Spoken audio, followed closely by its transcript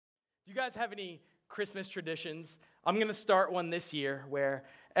Do you guys have any Christmas traditions? I'm going to start one this year where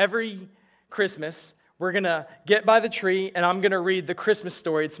every Christmas we're going to get by the tree and I'm going to read the Christmas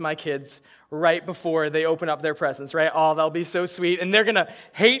story to my kids right before they open up their presents, right? Oh, that'll be so sweet. And they're going to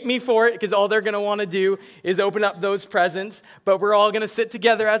hate me for it because all they're going to want to do is open up those presents. But we're all going to sit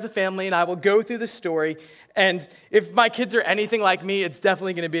together as a family and I will go through the story. And if my kids are anything like me, it's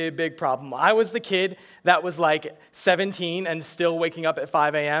definitely going to be a big problem. I was the kid that was like 17 and still waking up at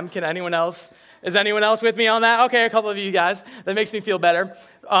 5 a.m. Is anyone else with me on that? Okay, a couple of you guys. That makes me feel better.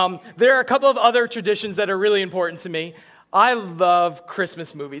 There are a couple of other traditions that are really important to me. I love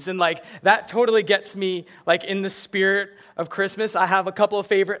Christmas movies, and like that totally gets me like in the spirit of Christmas. I have a couple of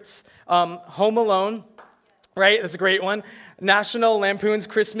favorites. Home Alone, right? That's a great one. National Lampoon's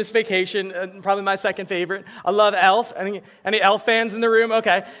Christmas Vacation, probably my second favorite. I love Elf. Any Elf fans in the room?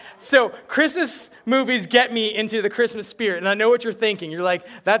 Okay. So Christmas movies get me into the Christmas spirit, and I know what you're thinking. You're like,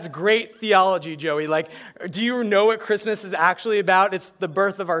 that's great theology, Joey. Like, do you know what Christmas is actually about? It's the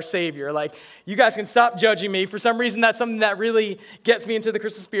birth of our Savior. Like, you guys can stop judging me. For some reason, that's something that really gets me into the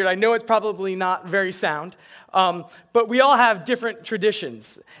Christmas spirit. I know it's probably not very sound, but we all have different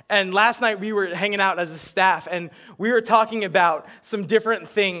traditions. And last night we were hanging out as a staff, and we were talking about some different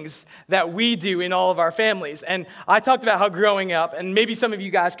things that we do in all of our families. And I talked about how growing up, and maybe some of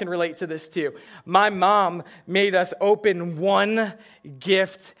you guys can relate to this too, my mom made us open one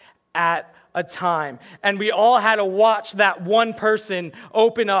gift at a time. And we all had to watch that one person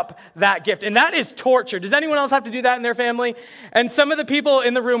open up that gift. And that is torture. Does anyone else have to do that in their family? And some of the people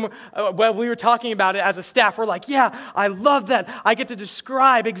in the room, while we were talking about it as a staff, were like, yeah, I love that. I get to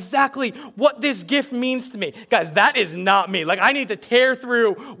describe exactly what this gift means to me. Guys, that is not me. Like, I need to tear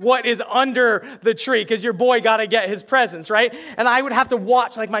through what is under the tree because your boy got to get his presents, right? And I would have to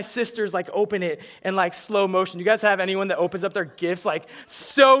watch like my sisters like open it in like slow motion. You guys have anyone that opens up their gifts like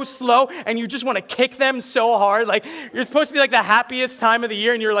so slow and you just want to kick them so hard? Like, you're supposed to be like the happiest time of the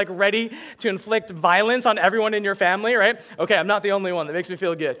year and you're like ready to inflict violence on everyone in your family, right? Okay, I'm not the only one. That makes me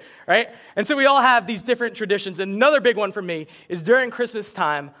feel good, right? And so we all have these different traditions. And another big one for me is during Christmas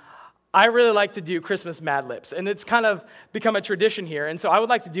time, I really like to do Christmas Mad Libs. And it's kind of become a tradition here. And so I would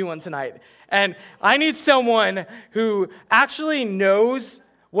like to do one tonight. And I need someone who actually knows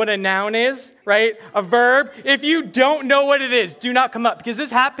what a noun is, right? A verb. If you don't know what it is, do not come up because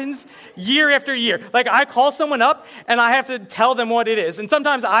this happens year after year. Like, I call someone up and I have to tell them what it is. And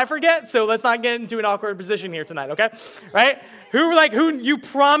sometimes I forget, so let's not get into an awkward position here tonight, okay? Right? Who you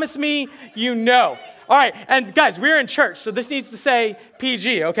promise me you know. All right, and guys, we're in church, so this needs to say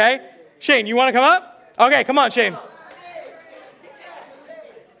PG, okay? Shane, you want to come up? Okay, come on, Shane.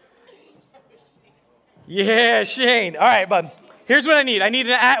 Yeah, Shane. All right, bud. Here's what I need. I need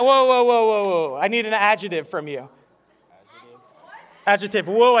whoa. I need an adjective from you. Adjective.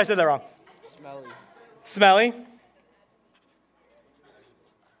 Whoa, I said that wrong. Smelly.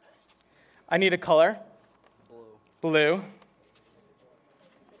 I need a color. Blue.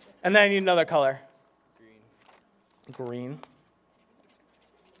 And then I need another color. Green.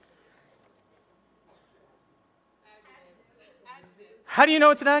 How do you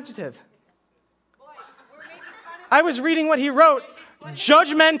know it's an adjective? I was reading what he wrote.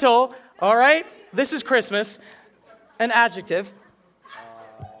 Judgmental, all right? This is Christmas. An adjective.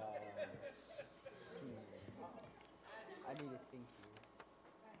 I need to think.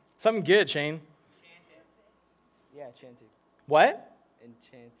 Something good, Shane. Yeah, enchanted. What?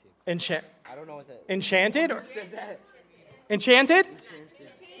 Enchanted. I don't know what that is. Enchanted? Or Said that. Enchanted?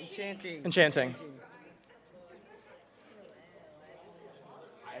 Enchanting.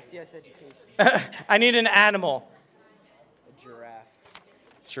 SCS education. I need an animal.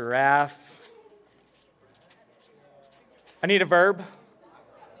 A Giraffe. I need a verb.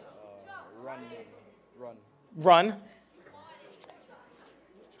 Run.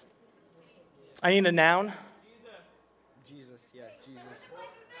 I need a noun. Jesus.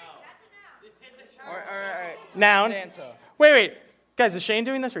 All right. Noun. Santa. Wait. Guys, is Shane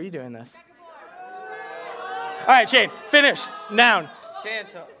doing this or are you doing this? All right, Shane, finish. Noun.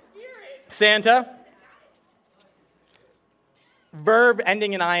 Santa. Verb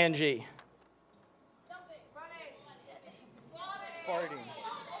ending in ing.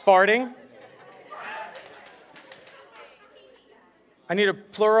 Farting. I need a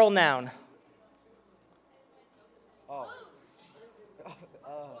plural noun.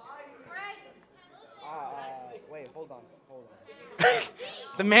 Wait, hold on.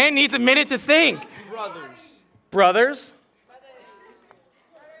 The man needs a minute to think. Brothers.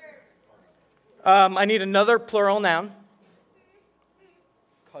 I need another plural noun.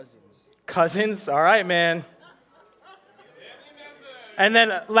 Cousins. All right, man. And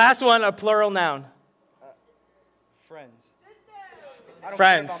then last one, a plural noun. Friends. I don't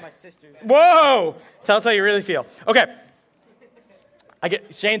Friends. care about my sisters. Whoa! Tell us how you really feel. Okay.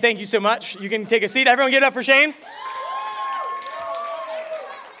 Shane, thank you so much. You can take a seat. Everyone give it up for Shane.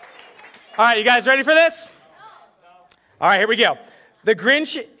 All right, you guys ready for this? All right, here we go. The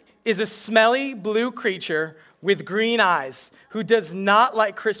Grinch is a smelly blue creature with green eyes who does not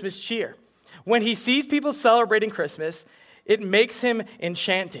like Christmas cheer. When he sees people celebrating Christmas, it makes him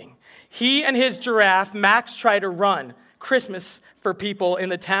enchanting. He and his giraffe, Max, try to run Christmas for people in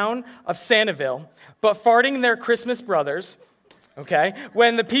the town of Santaville, but farting their Christmas brothers, okay?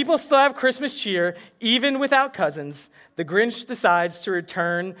 When the people still have Christmas cheer, even without cousins, the Grinch decides to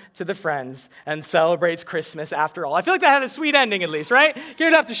return to the friends and celebrates Christmas after all. I feel like that had a sweet ending at least, right? Give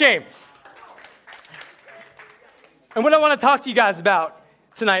it up to Shane. And what I want to talk to you guys about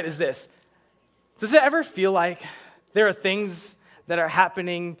tonight is this. Does it ever feel like there are things that are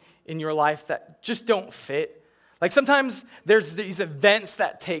happening in your life that just don't fit? Like sometimes there's these events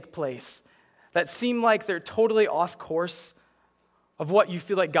that take place that seem like they're totally off course of what you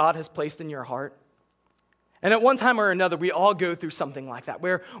feel like God has placed in your heart. And at one time or another, we all go through something like that,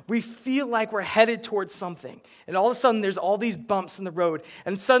 where we feel like we're headed towards something. And all of a sudden, there's all these bumps in the road.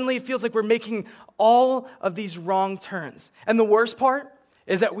 And suddenly, it feels like we're making all of these wrong turns. And the worst part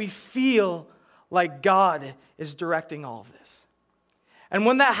is that we feel like God is directing all of this. And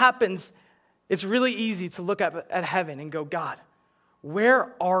when that happens, it's really easy to look at heaven and go, God,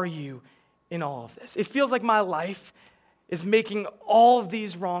 where are you in all of this? It feels like my life is making all of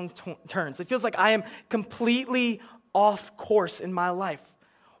these wrong turns. It feels like I am completely off course in my life.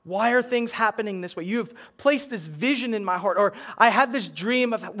 Why are things happening this way? You have placed this vision in my heart, or I had this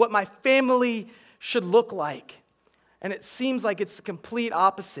dream of what my family should look like, and it seems like it's the complete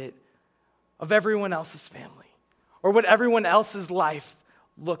opposite of everyone else's family, or what everyone else's life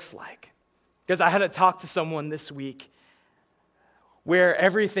looks like. Because I had a talk to someone this week where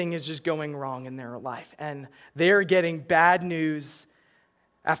everything is just going wrong in their life. And they're getting bad news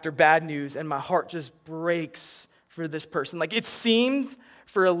after bad news, and my heart just breaks for this person. Like it seemed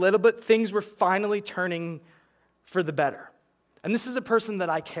for a little bit, things were finally turning for the better. And this is a person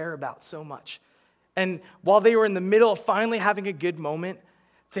that I care about so much. And while they were in the middle of finally having a good moment,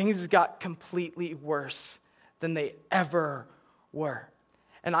 things got completely worse than they ever were.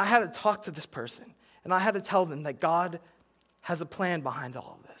 And I had to talk to this person, and I had to tell them that God has a plan behind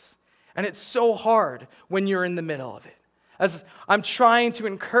all of this. And it's so hard when you're in the middle of it. As I'm trying to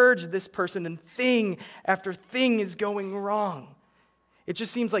encourage this person and thing after thing is going wrong, it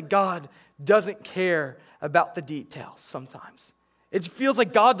just seems like God doesn't care about the details sometimes. It feels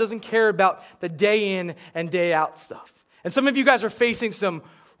like God doesn't care about the day in and day out stuff. And some of you guys are facing some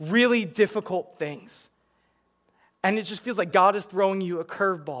really difficult things. And it just feels like God is throwing you a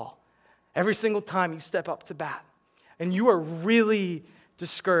curveball every single time you step up to bat. And you are really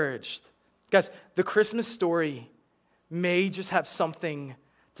discouraged. Guys, the Christmas story may just have something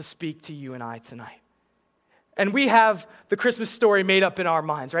to speak to you and I tonight. And we have the Christmas story made up in our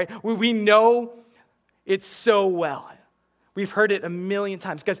minds, right? We know it so well. We've heard it a million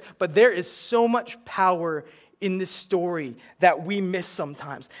times, guys, but there is so much power in this story that we miss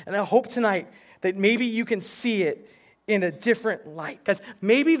sometimes. And I hope tonight that maybe you can see it in a different light. Guys,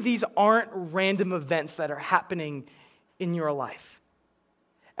 maybe these aren't random events that are happening in your life.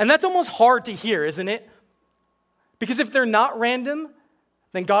 And that's almost hard to hear, isn't it? Because if they're not random,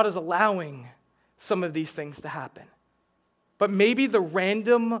 then God is allowing some of these things to happen. But maybe the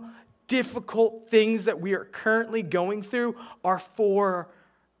random, difficult things that we are currently going through are for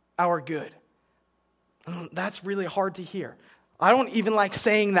our good. That's really hard to hear. I don't even like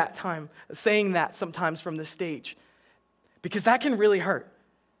saying that sometimes from the stage, because that can really hurt.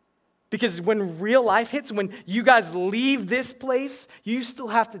 Because when real life hits, when you guys leave this place, you still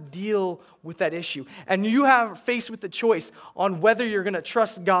have to deal with that issue. And you are faced with the choice on whether you're going to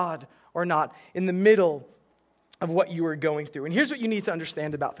trust God or not in the middle of what you are going through. And here's what you need to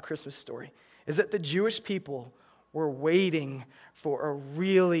understand about the Christmas story, is that the Jewish people were waiting for a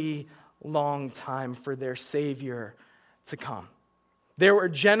really long time for their Savior to come. There were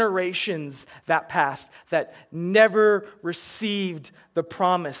generations that passed that never received the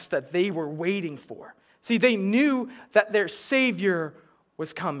promise that they were waiting for. See, they knew that their Savior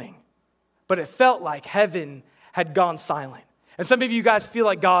was coming, but it felt like heaven had gone silent. And some of you guys feel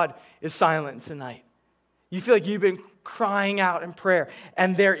like God is silent tonight. You feel like you've been crying out in prayer,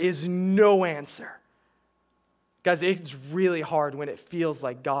 and there is no answer. Guys, it's really hard when it feels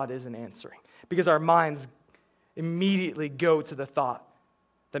like God isn't answering, because our minds immediately go to the thought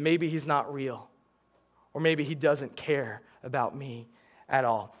that maybe he's not real, or maybe he doesn't care about me at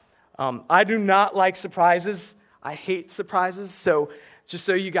all. I do not like surprises. I hate surprises, so just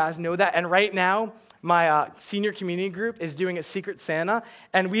so you guys know that. And right now, my senior community group is doing a Secret Santa,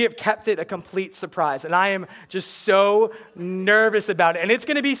 and we have kept it a complete surprise. And I am just so nervous about it. And it's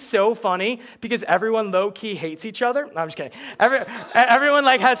going to be so funny because everyone low-key hates each other. No, I'm just kidding. Everyone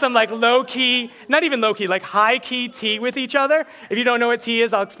has some low-key, not even low-key, high-key tea with each other. If you don't know what tea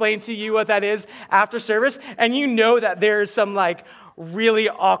is, I'll explain to you what that is after service. And you know that there's some really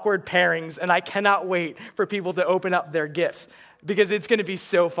awkward pairings, and I cannot wait for people to open up their gifts because it's going to be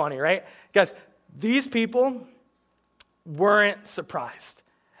so funny, right? Guys, these people weren't surprised.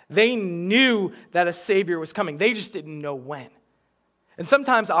 They knew that a Savior was coming. They just didn't know when. And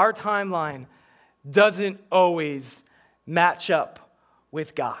sometimes our timeline doesn't always match up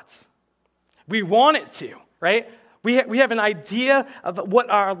with God's. We want it to, right? We have an idea of what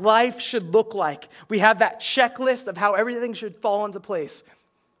our life should look like. We have that checklist of how everything should fall into place.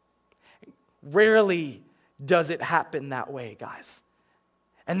 Rarely does it happen that way, guys.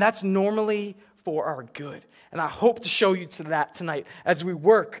 And that's normally for our good. And I hope to show you to that tonight as we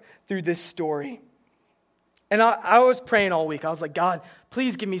work through this story. And I was praying all week. I was like, God,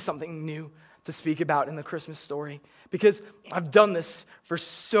 please give me something new to speak about in the Christmas story. Because I've done this for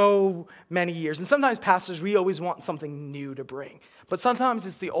so many years. And sometimes, pastors, we always want something new to bring. But sometimes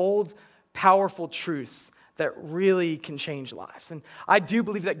it's the old, powerful truths that really can change lives. And I do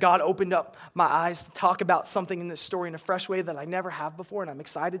believe that God opened up my eyes to talk about something in this story in a fresh way that I never have before, and I'm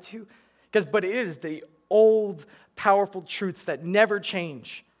excited to. But it is the old, powerful truths that never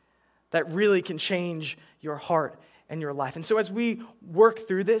change, that really can change your heart and your life. And so as we work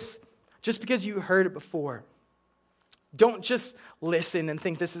through this, just because you heard it before, don't just listen and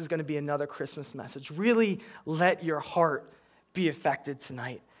think this is going to be another Christmas message. Really let your heart be affected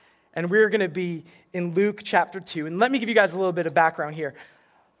tonight. And we're going to be in Luke chapter 2. And let me give you guys a little bit of background here.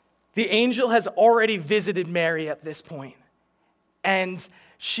 The angel has already visited Mary at this point, and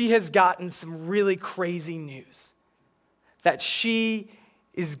she has gotten some really crazy news that she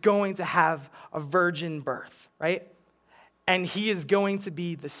is going to have a virgin birth, right? And he is going to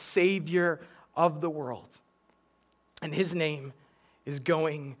be the Savior of the world. And his name is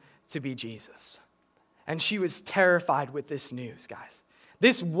going to be Jesus. And she was terrified with this news, guys.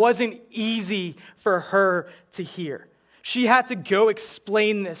 This wasn't easy for her to hear. She had to go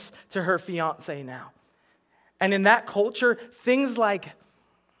explain this to her fiance now. And in that culture, things like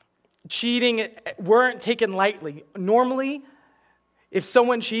cheating weren't taken lightly. Normally, if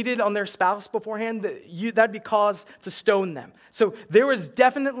someone cheated on their spouse beforehand, that'd be cause to stone them. So there was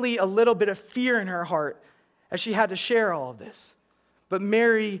definitely a little bit of fear in her heart as she had to share all of this. But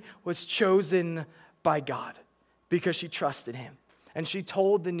Mary was chosen by God because she trusted him. And she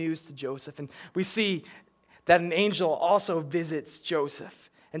told the news to Joseph. And we see that an angel also visits Joseph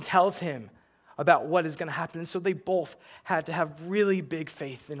and tells him about what is going to happen. And so they both had to have really big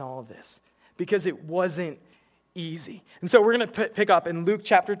faith in all of this because it wasn't easy. And so we're going to pick up in Luke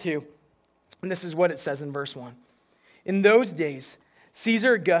chapter 2, and this is what it says in verse 1. In those days,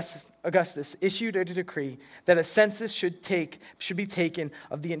 Caesar Augustus issued a decree that a census should be taken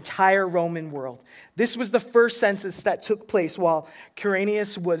of the entire Roman world. This was the first census that took place while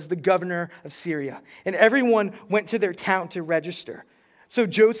Quirinius was the governor of Syria, and everyone went to their town to register. So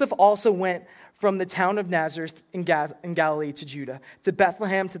Joseph also went from the town of Nazareth in Galilee to Judah, to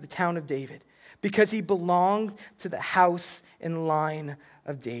Bethlehem, to the town of David, because he belonged to the house and line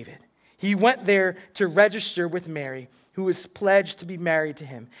of David. He went there to register with Mary, who was pledged to be married to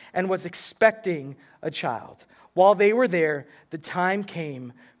him and was expecting a child. While they were there, the time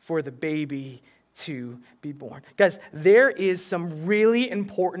came for the baby to be born. Guys, there is some really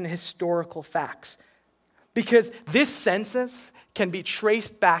important historical facts because this census can be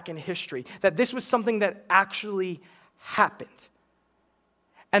traced back in history, that this was something that actually happened.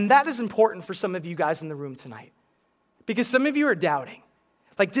 And that is important for some of you guys in the room tonight because some of you are doubting.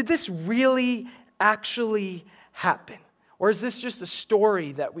 Did this really actually happen? Or is this just a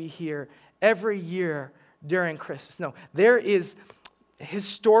story that we hear every year during Christmas? No, there is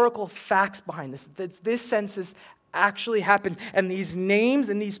historical facts behind this. That this census actually happened, and these names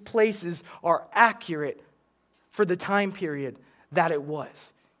and these places are accurate for the time period that it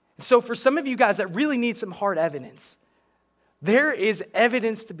was. So for some of you guys that really need some hard evidence, there is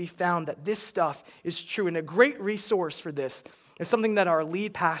evidence to be found that this stuff is true. And a great resource for this is something that our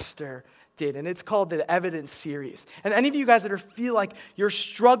lead pastor did, and it's called the Evidence Series. And any of you guys that feel like you're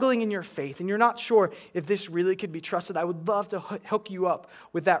struggling in your faith and you're not sure if this really could be trusted, I would love to hook you up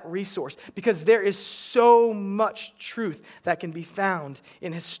with that resource because there is so much truth that can be found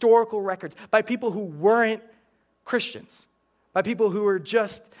in historical records by people who weren't Christians, by people who were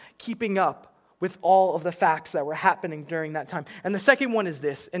just keeping up with all of the facts that were happening during that time. And the second one is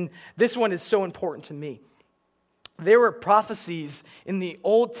this, and this one is so important to me. There were prophecies in the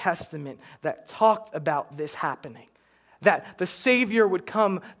Old Testament that talked about this happening, that the Savior would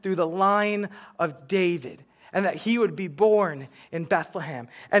come through the line of David, and that he would be born in Bethlehem.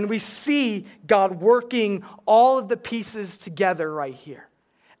 And we see God working all of the pieces together right here.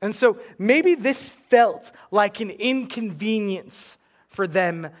 And so maybe this felt like an inconvenience for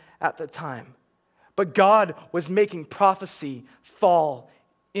them at the time. But God was making prophecy fall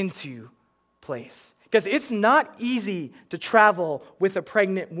into place. Because it's not easy to travel with a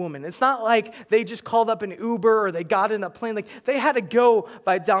pregnant woman. It's not like they just called up an Uber or they got in a plane. Like they had to go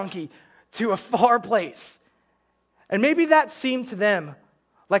by donkey to a far place. And maybe that seemed to them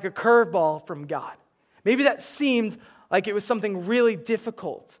like a curveball from God. Maybe that seemed like it was something really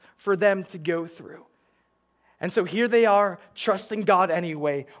difficult for them to go through. And so here they are, trusting God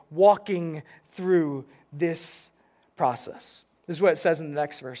anyway, walking through this process. This is what it says in the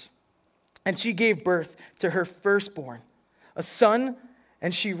next verse. And she gave birth to her firstborn, a son,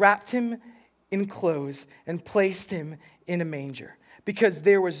 and she wrapped him in clothes and placed him in a manger, because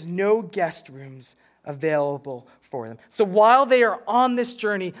there was no guest rooms available for them. So while they are on this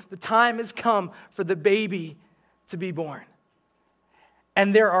journey, the time has come for the baby to be born.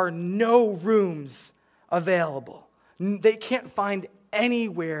 And there are no rooms available. They can't find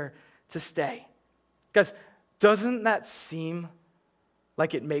anywhere to stay. Guys, doesn't that seem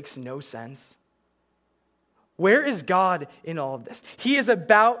like it makes no sense? Where is God in all of this? He is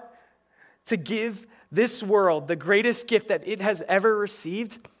about to give this world the greatest gift that it has ever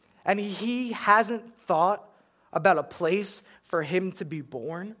received, and he hasn't thought about a place for him to be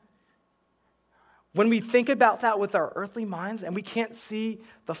born. When we think about that with our earthly minds and we can't see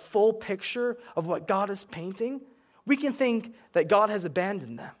the full picture of what God is painting, we can think that God has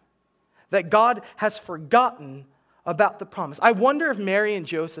abandoned them, that God has forgotten about the promise. I wonder if Mary and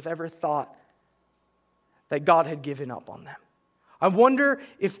Joseph ever thought that God had given up on them. I wonder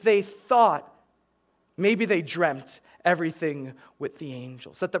if they thought, maybe they dreamt everything with the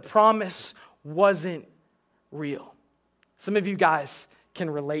angels, that the promise wasn't real. Some of you guys can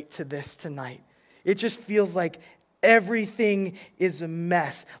relate to this tonight. It just feels like everything is a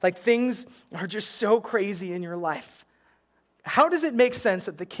mess. Like things are just so crazy in your life. How does it make sense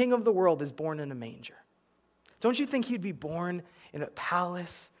that the King of the world is born in a manger? Don't you think he'd be born in a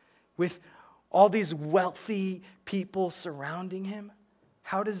palace with all these wealthy people surrounding him?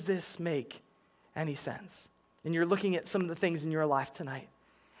 How does this make any sense? And you're looking at some of the things in your life tonight,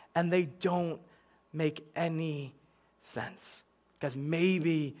 and they don't make any sense. Because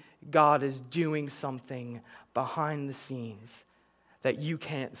maybe God is doing something behind the scenes that you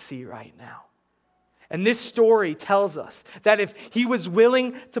can't see right now. And this story tells us that if he was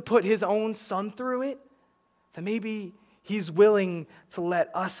willing to put his own son through it, then maybe he's willing to let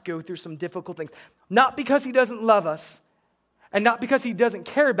us go through some difficult things. Not because he doesn't love us, and not because he doesn't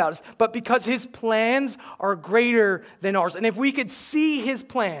care about us, but because his plans are greater than ours. And if we could see his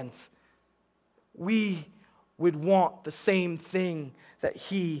plans, we would want the same thing that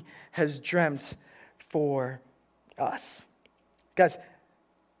he has dreamt for us. Guys,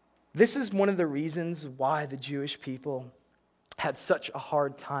 this is one of the reasons why the Jewish people had such a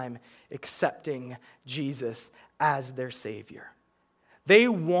hard time accepting Jesus as their Savior. They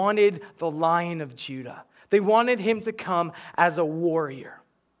wanted the Lion of Judah. They wanted him to come as a warrior.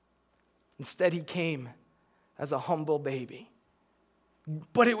 Instead, he came as a humble baby.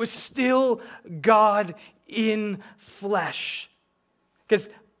 But it was still God in flesh. Because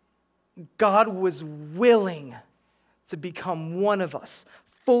God was willing to become one of us,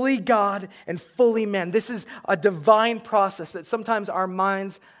 fully God and fully man. This is a divine process that sometimes our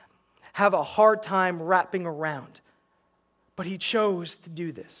minds have a hard time wrapping around. But he chose to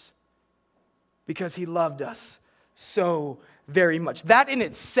do this because he loved us so very much. That in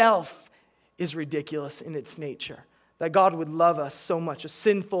itself is ridiculous in its nature. That God would love us so much, a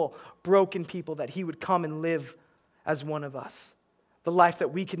sinful, broken people, that he would come and live as one of us. The life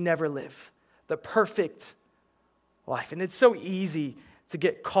that we could never live. The perfect life. And it's so easy to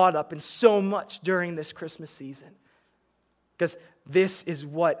get caught up in so much during this Christmas season. Because this is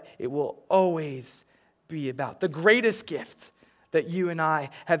what it will always be about. The greatest gift that you and I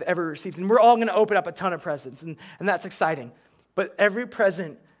have ever received. And we're all going to open up a ton of presents, and that's exciting. But every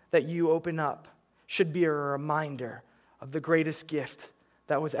present that you open up should be a reminder of the greatest gift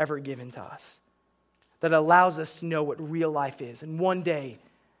that was ever given to us, that allows us to know what real life is. And one day,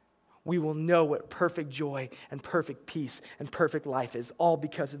 we will know what perfect joy and perfect peace and perfect life is, all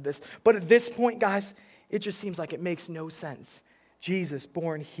because of this. But at this point, guys, it just seems like it makes no sense. Jesus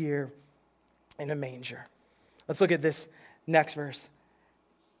born here in a manger. Let's look at this next verse.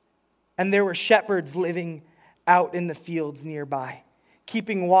 And there were shepherds living out in the fields nearby,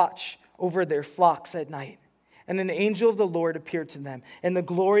 keeping watch over their flocks at night. And an angel of the Lord appeared to them, and the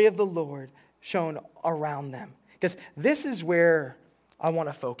glory of the Lord shone around them. Because this is where I want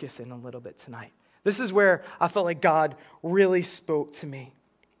to focus in a little bit tonight. This is where I felt like God really spoke to me.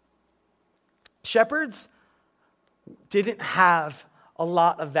 Shepherds didn't have a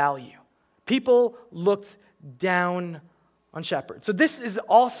lot of value. People looked down on shepherds. So this is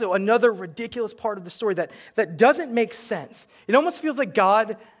also another ridiculous part of the story that doesn't make sense. It almost feels like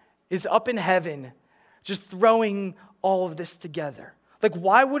God is up in heaven just throwing all of this together. Like,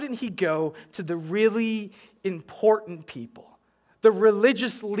 why wouldn't he go to the really important people, the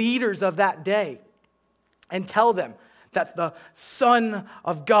religious leaders of that day, and tell them that the Son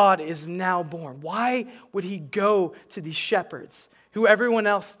of God is now born? Why would he go to these shepherds who everyone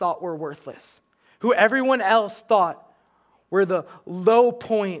else thought were worthless, who everyone else thought were the low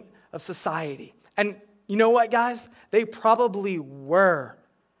point of society? And you know what, guys? They probably were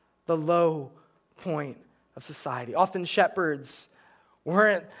the low point of society. Often shepherds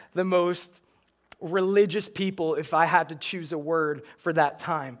weren't the most religious people, if I had to choose a word for that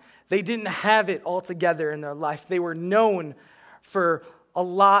time. They didn't have it all together in their life. They were known for a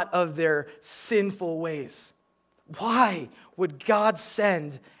lot of their sinful ways. Why would God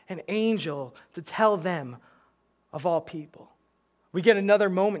send an angel to tell them of all people? We get another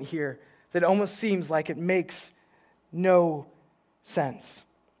moment here that almost seems like it makes no sense.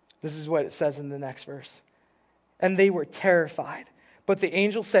 This is what it says in the next verse. And they were terrified. But the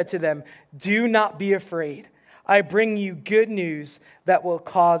angel said to them, "Do not be afraid. I bring you good news that will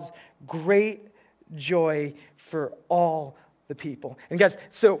cause great joy for all the people." And guys,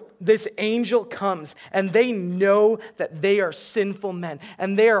 so this angel comes, and they know that they are sinful men,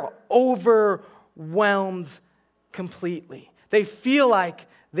 and they are overwhelmed completely. They feel like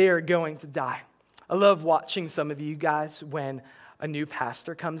they are going to die. I love watching some of you guys when a new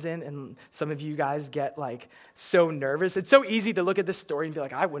pastor comes in, and some of you guys get like so nervous. It's so easy to look at this story and be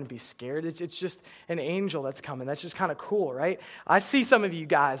like, I wouldn't be scared. It's just an angel that's coming. That's just kind of cool, right? I see some of you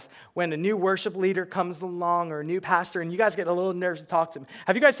guys when a new worship leader comes along or a new pastor, and you guys get a little nervous to talk to them.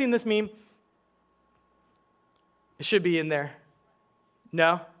 Have you guys seen this meme? It should be in there.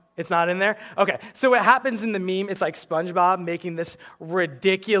 No? It's not in there? Okay, so what happens in the meme, it's like SpongeBob making this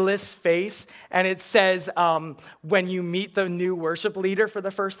ridiculous face, and it says, when you meet the new worship leader for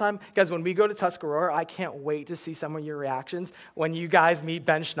the first time, guys, when we go to Tuscarora, I can't wait to see some of your reactions when you guys meet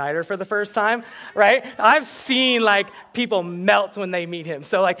Ben Schneider for the first time, right? I've seen, like, people melt when they meet him.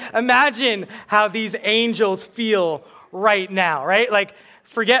 So, like, imagine how these angels feel right now, right? Like,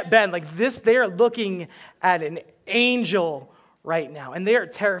 forget Ben. Like, they're looking at an angel right now, and they are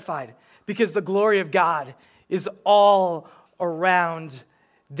terrified because the glory of God is all around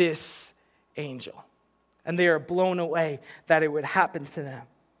this angel, and they are blown away that it would happen to them.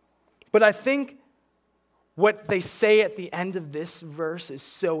 But I think what they say at the end of this verse is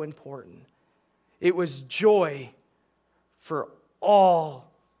so important. It was joy for all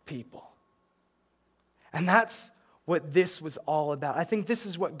people. And that's what this was all about. I think this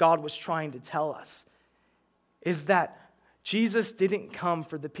is what God was trying to tell us, is that Jesus didn't come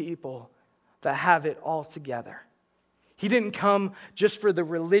for the people that have it all together. He didn't come just for the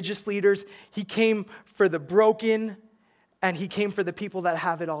religious leaders. He came for the broken, and he came for the people that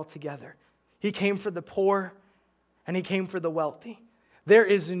have it all together. He came for the poor, and he came for the wealthy. There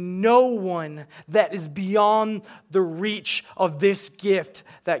is no one that is beyond the reach of this gift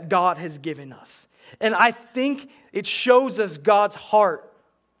that God has given us. And I think it shows us God's heart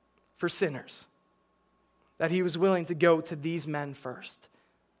for sinners, that he was willing to go to these men first.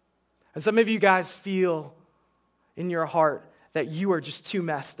 And some of you guys feel in your heart that you are just too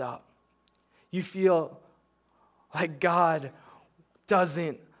messed up. You feel like God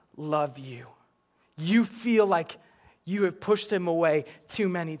doesn't love you. You feel like you have pushed him away too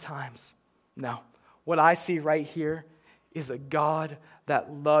many times. No, what I see right here is a God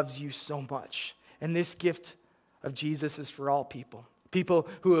that loves you so much. And this gift of Jesus is for all people. People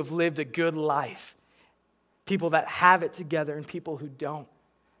who have lived a good life. People that have it together and people who don't.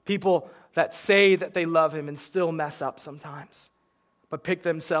 People that say that they love him and still mess up sometimes, but pick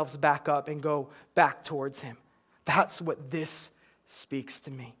themselves back up and go back towards him. That's what this speaks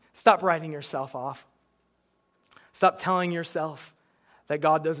to me. Stop writing yourself off. Stop telling yourself that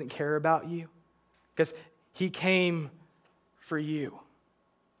God doesn't care about you, because he came for you.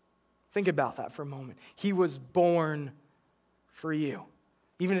 Think about that for a moment. He was born for you.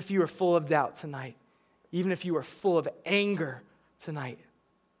 Even if you are full of doubt tonight, even if you are full of anger tonight,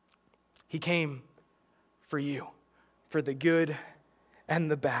 he came for you, for the good and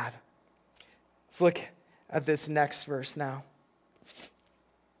the bad. Let's look at this next verse now.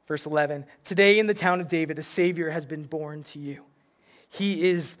 Verse 11, today in the town of David, a Savior has been born to you. He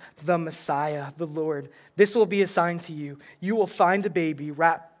is the Messiah, the Lord. This will be a sign to you. You will find a baby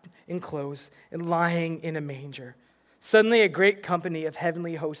wrapped in clothes and lying in a manger. Suddenly a great company of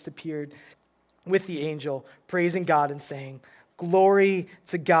heavenly hosts appeared with the angel, praising God and saying, glory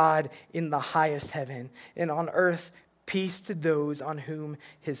to God in the highest heaven, and on earth peace to those on whom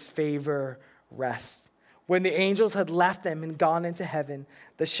his favor rests. When the angels had left them and gone into heaven,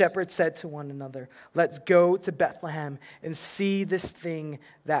 the shepherds said to one another, let's go to Bethlehem and see this thing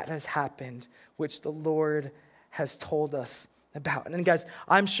that has happened, which the Lord has told us about. And guys,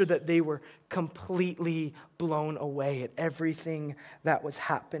 I'm sure that they were completely blown away at everything that was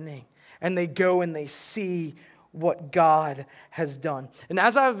happening. And they go and they see what God has done. And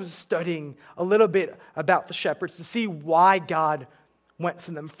as I was studying a little bit about the shepherds to see why God went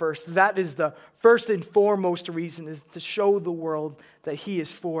to them first, that is the first and foremost reason, is to show the world that he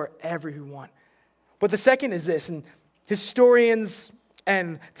is for everyone. But the second is this, and historians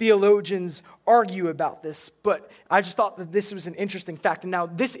and theologians argue about this, but I just thought that this was an interesting fact. And now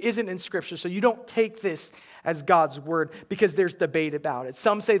this isn't in Scripture, so you don't take this as God's word because there's debate about it.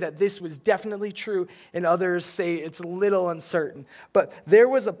 Some say that this was definitely true, and others say it's a little uncertain. But there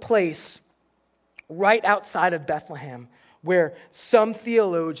was a place right outside of Bethlehem where some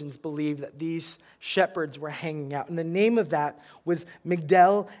theologians believe that these shepherds were hanging out. And the name of that was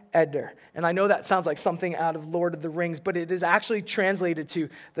Migdal Eder. And I know that sounds like something out of Lord of the Rings, but it is actually translated to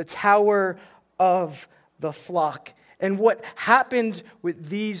the Tower of the Flock. And what happened with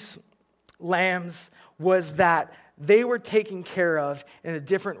these lambs was that they were taken care of in a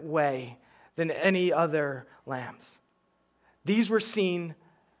different way than any other lambs. These were seen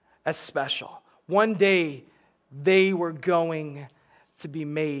as special. One day, they were going to be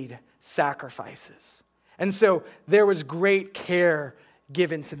made sacrifices. And so there was great care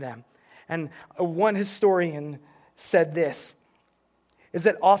given to them. And one historian said this, is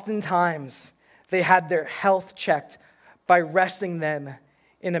that oftentimes they had their health checked by resting them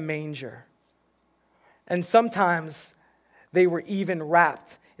in a manger. And sometimes they were even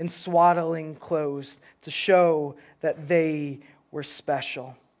wrapped in swaddling clothes to show that they were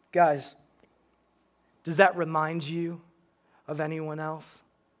special. Guys, does that remind you of anyone else?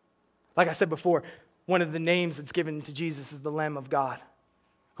 Like I said before, one of the names that's given to Jesus is the Lamb of God,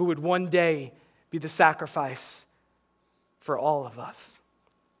 who would one day be the sacrifice for all of us.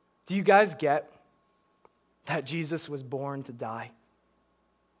 Do you guys get that Jesus was born to die?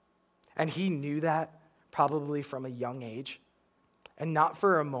 And he knew that probably from a young age. And not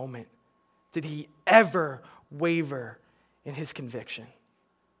for a moment did he ever waver in his conviction,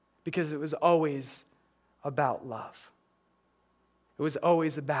 because it was always about love. It was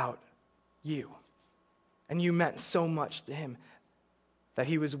always about you. And you meant so much to him that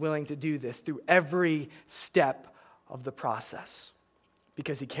he was willing to do this through every step of the process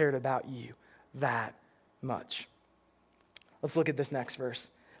because he cared about you that much. Let's look at this next verse.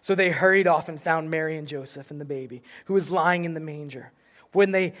 So they hurried off and found Mary and Joseph and the baby, who was lying in the manger.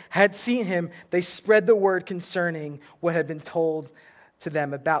 When they had seen him, they spread the word concerning what had been told to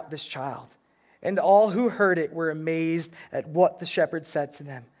them about this child. And all who heard it were amazed at what the shepherds said to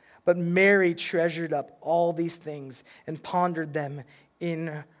them. But Mary treasured up all these things and pondered them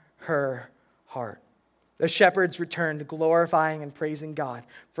in her heart. The shepherds returned, glorifying and praising God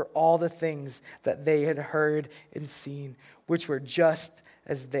for all the things that they had heard and seen, which were just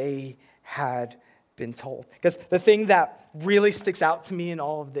as they had been told. Because the thing that really sticks out to me in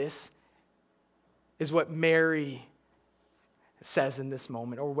all of this is what Mary says in this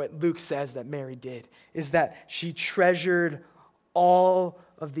moment, or what Luke says that Mary did, is that she treasured all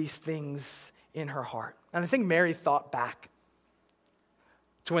of these things in her heart. And I think Mary thought back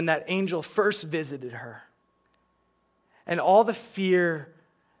to when that angel first visited her and all the fear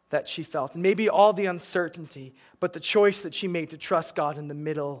that she felt, and maybe all the uncertainty, but the choice that she made to trust God in the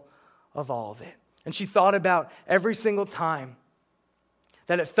middle of all of it. And she thought about every single time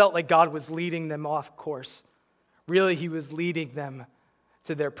that it felt like God was leading them off course. Really, he was leading them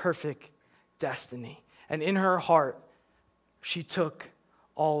to their perfect destiny. And in her heart, she took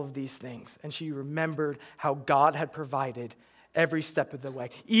all of these things, and she remembered how God had provided every step of the way,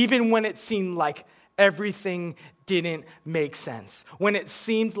 even when it seemed like everything didn't make sense, when it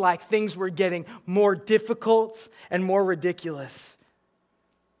seemed like things were getting more difficult and more ridiculous.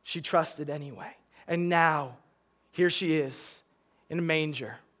 She trusted anyway. And now, here she is in a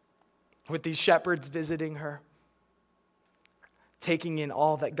manger with these shepherds visiting her, taking in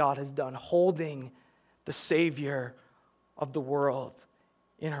all that God has done, holding the Savior of the world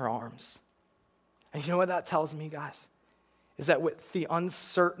in her arms. And you know what that tells me, guys? Is that with the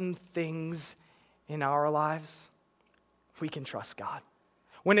uncertain things in our lives, we can trust God.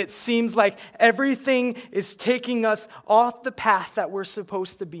 When it seems like everything is taking us off the path that we're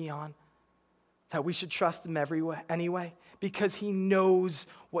supposed to be on, that we should trust him anyway, because he knows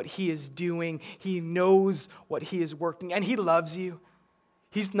what he is doing. He knows what he is working, and he loves you.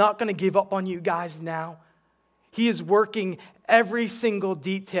 He's not going to give up on you guys now. He is working every single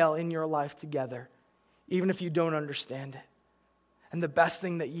detail in your life together, even if you don't understand it. And the best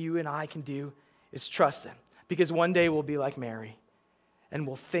thing that you and I can do is trust him, because one day we'll be like Mary, and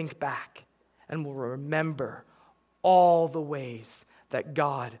we'll think back, and we'll remember all the ways that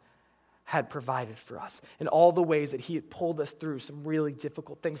God had provided for us, and all the ways that he had pulled us through some really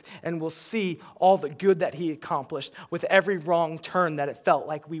difficult things. And we'll see all the good that he accomplished with every wrong turn that it felt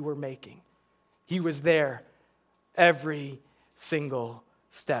like we were making. He was there every single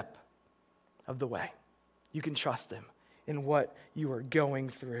step of the way. You can trust him in what you are going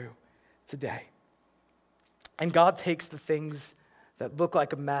through today. And God takes the things that look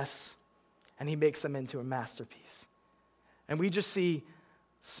like a mess and he makes them into a masterpiece. And we just see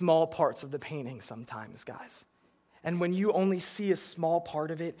small parts of the painting sometimes, guys. And when you only see a small part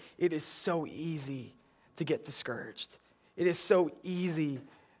of it, it is so easy to get discouraged. It is so easy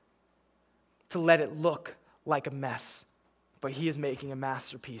to let it look like a mess. But he is making a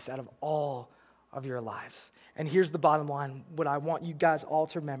masterpiece out of all of your lives. And here's the bottom line. What I want you guys all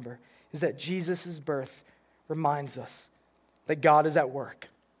to remember is that Jesus' birth reminds us that God is at work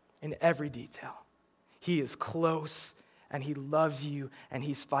in every detail. He is close, and he loves you, and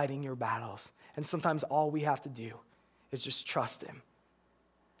he's fighting your battles. And sometimes all we have to do is just trust him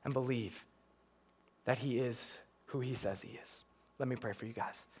and believe that he is who he says he is. Let me pray for you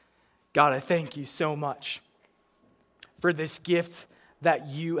guys. God, I thank you so much for this gift that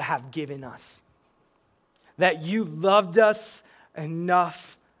you have given us, that you loved us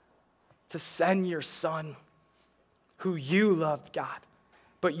enough to send your son, who you loved, God,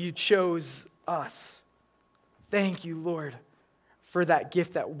 but you chose us. Thank you, Lord, for that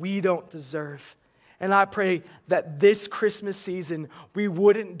gift that we don't deserve. And I pray that this Christmas season, we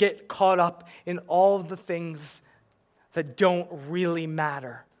wouldn't get caught up in all of the things that don't really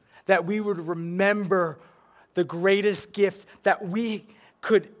matter, that we would remember the greatest gift that we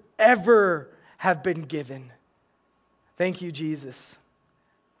could ever have been given. Thank you, Jesus,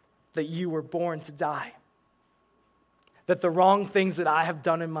 that you were born to die, that the wrong things that I have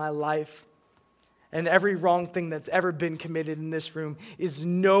done in my life and every wrong thing that's ever been committed in this room is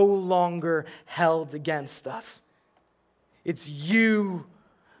no longer held against us. It's you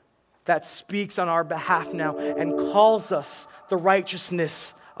that speaks on our behalf now and calls us the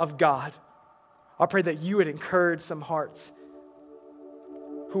righteousness of God. I pray that you would encourage some hearts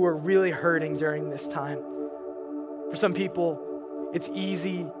who are really hurting during this time. For some people, it's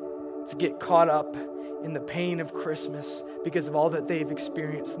easy to get caught up in the pain of Christmas because of all that they've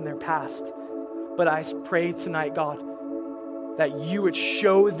experienced in their past. But I pray tonight, God, that you would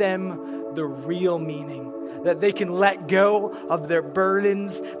show them the real meaning, that they can let go of their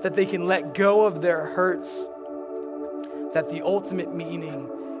burdens, that they can let go of their hurts, that the ultimate meaning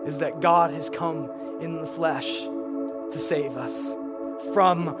is that God has come in the flesh to save us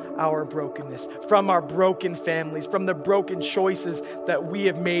from our brokenness, from our broken families, from the broken choices that we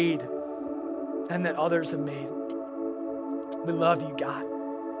have made and that others have made. We love you, God.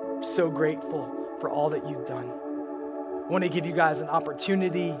 We're so grateful for all that you've done. I want to give you guys an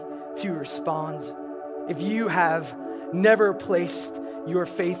opportunity to respond. If you have never placed your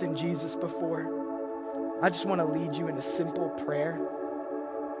faith in Jesus before, I just want to lead you in a simple prayer.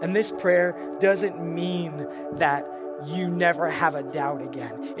 And this prayer doesn't mean that you never have a doubt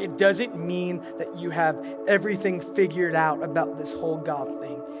again. It doesn't mean that you have everything figured out about this whole God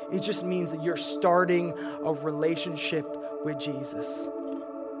thing. It just means that you're starting a relationship with Jesus.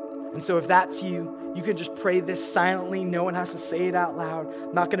 And so if that's you, you can just pray this silently. No one has to say it out loud.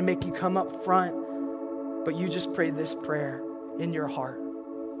 I'm not going to make you come up front, but you just pray this prayer in your heart.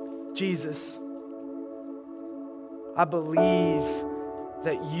 Jesus, I believe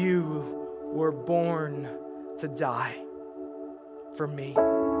that you were born to die for me.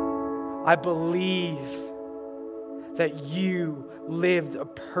 I believe that you lived a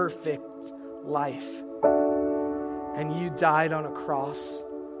perfect life and you died on a cross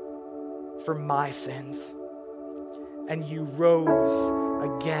for my sins, and you rose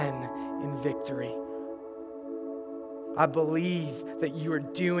again in victory. I believe that you are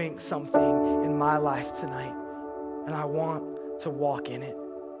doing something in my life tonight, and I want to walk in it.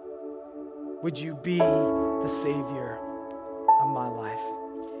 Would you be the Savior of my life?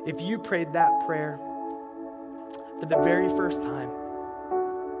 If you prayed that prayer for the very first time,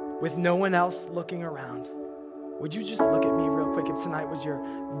 with no one else looking around, would you just look at me real quick if tonight was your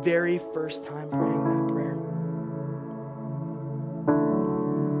very first time praying that prayer?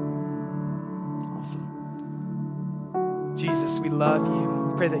 Awesome. Jesus, we love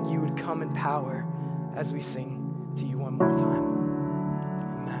you. Pray that you would come in power as we sing to you one more time.